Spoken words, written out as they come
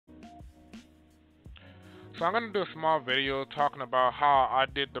So I'm gonna do a small video talking about how I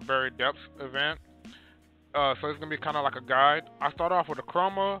did the Buried Depths event. So it's gonna be kind of like a guide. I start off with a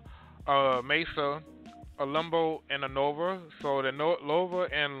Chroma, a Mesa, a Limbo, and a Nova. So the Nova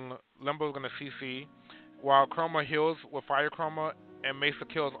and Limbo is gonna CC, while Chroma heals with Fire Chroma, and Mesa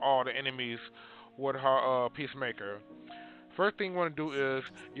kills all the enemies with her Peacemaker. First thing you want to do is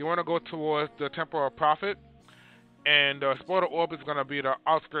you want to go towards the Temple of Prophet, and the Exploder Orb is gonna be the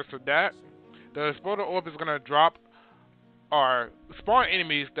outskirts of that. The Exploder Orb is gonna drop or spawn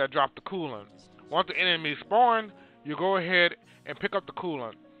enemies that drop the coolant. Once the enemies spawn, you go ahead and pick up the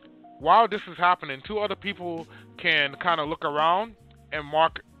coolant. While this is happening, two other people can kind of look around and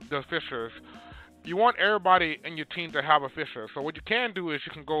mark the fissures. You want everybody in your team to have a fissure. So what you can do is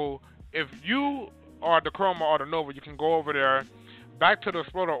you can go, if you are the Chroma or the Nova, you can go over there, back to the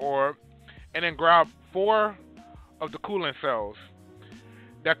Exploder Orb, and then grab 4 of the coolant cells.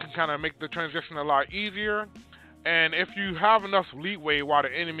 That can kind of make the transition a lot easier. And if you have enough leeway while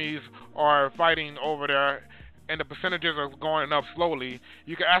the enemies are fighting over there and the percentages are going up slowly,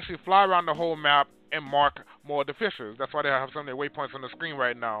 you can actually fly around the whole map and mark more of the fissures. That's why they have some of the waypoints on the screen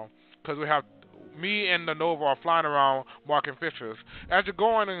right now. Because we have me and the Nova are flying around marking fissures. As you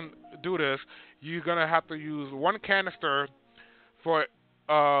go on and do this, you're going to have to use 1 canister for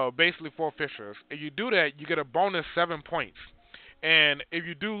basically 4 fissures. If you do that, you get a bonus 7 points. And if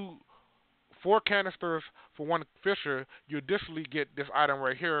you do 4 canisters for 1 fissure, you additionally get this item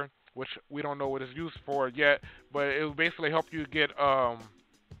right here, which we don't know what it's used for yet, but it will basically help you get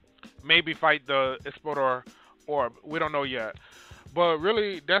maybe fight the Exploder Orb. We don't know yet, but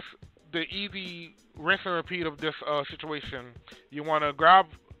really that's the easy rinse and repeat of this situation. You want to grab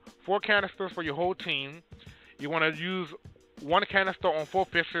 4 canisters for your whole team. You want to use 1 canister on 4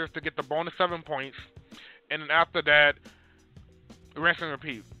 fissures to get the bonus 7 points, and then after that, rinse and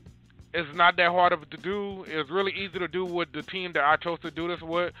repeat. It's not that hard of it to do. It's really easy to do with the team that I chose to do this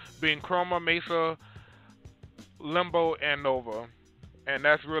with, being Chroma, Mesa, Limbo, and Nova. And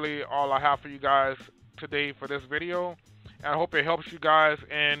that's really all I have for you guys today for this video. And I hope it helps you guys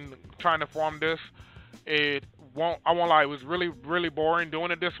in trying to farm this. I won't lie, it was really boring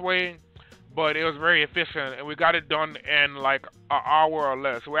doing it this way, but it was very efficient, and we got it done in like an hour or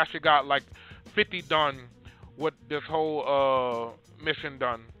less. We actually got like 50 done with this whole mission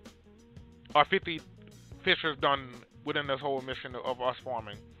done. 50 fissures done within this whole mission of us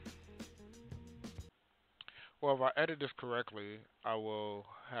farming. Well, if I edit this correctly, I will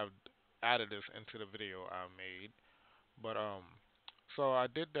have added this into the video I made. But so I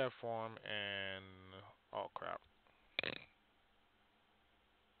did that farm and oh crap,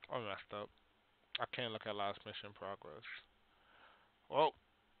 I messed up. I can't look at last mission progress. Well,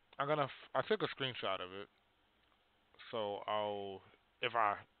 I took a screenshot of it, so if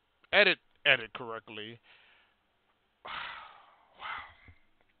I edit correctly. Wow.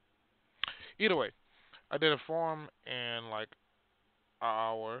 Either way, I did a farm in like an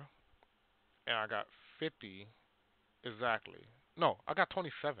hour, and I got 50 exactly. No, I got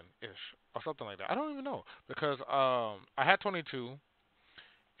 27-ish or something like that. I don't even know because I had 22,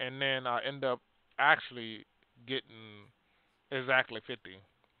 and then I end up actually getting exactly 50.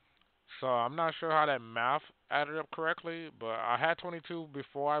 So I'm not sure how that math added up correctly, but I had 22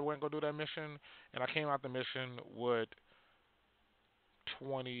 before I went to go do that mission, and I came out the mission with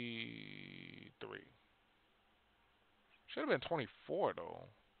 23. Should have been 24 though.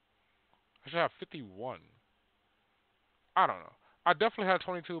 I should have 51. I don't know. I definitely had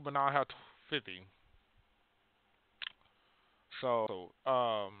 22, but now I have 50. So,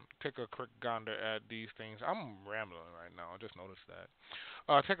 take a quick gander at these things. I'm rambling right now. I just noticed that.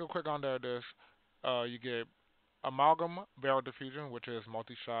 Take a quick gander at this. You get Amalgam Barrel Diffusion, which is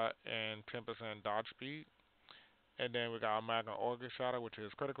multi-shot and 10% dodge speed. And then we got Amalgam Organ Shatter, which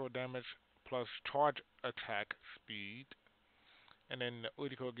is critical damage plus charge attack speed. And then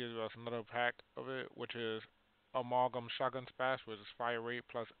Udiko gives us another pack of it, which is Amalgam Shotgun Splash, which is fire rate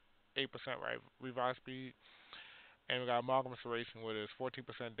plus 8% revive speed. And we got Amalgam Serration, which is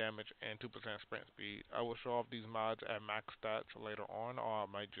 14% damage and 2% sprint speed. I will show off these mods at max stats later on, or I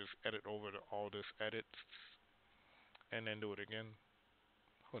might just edit over all this edits and then do it again.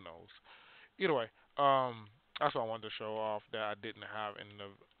 Who knows? Either way, that's what I wanted to show off that I didn't have in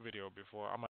the video before.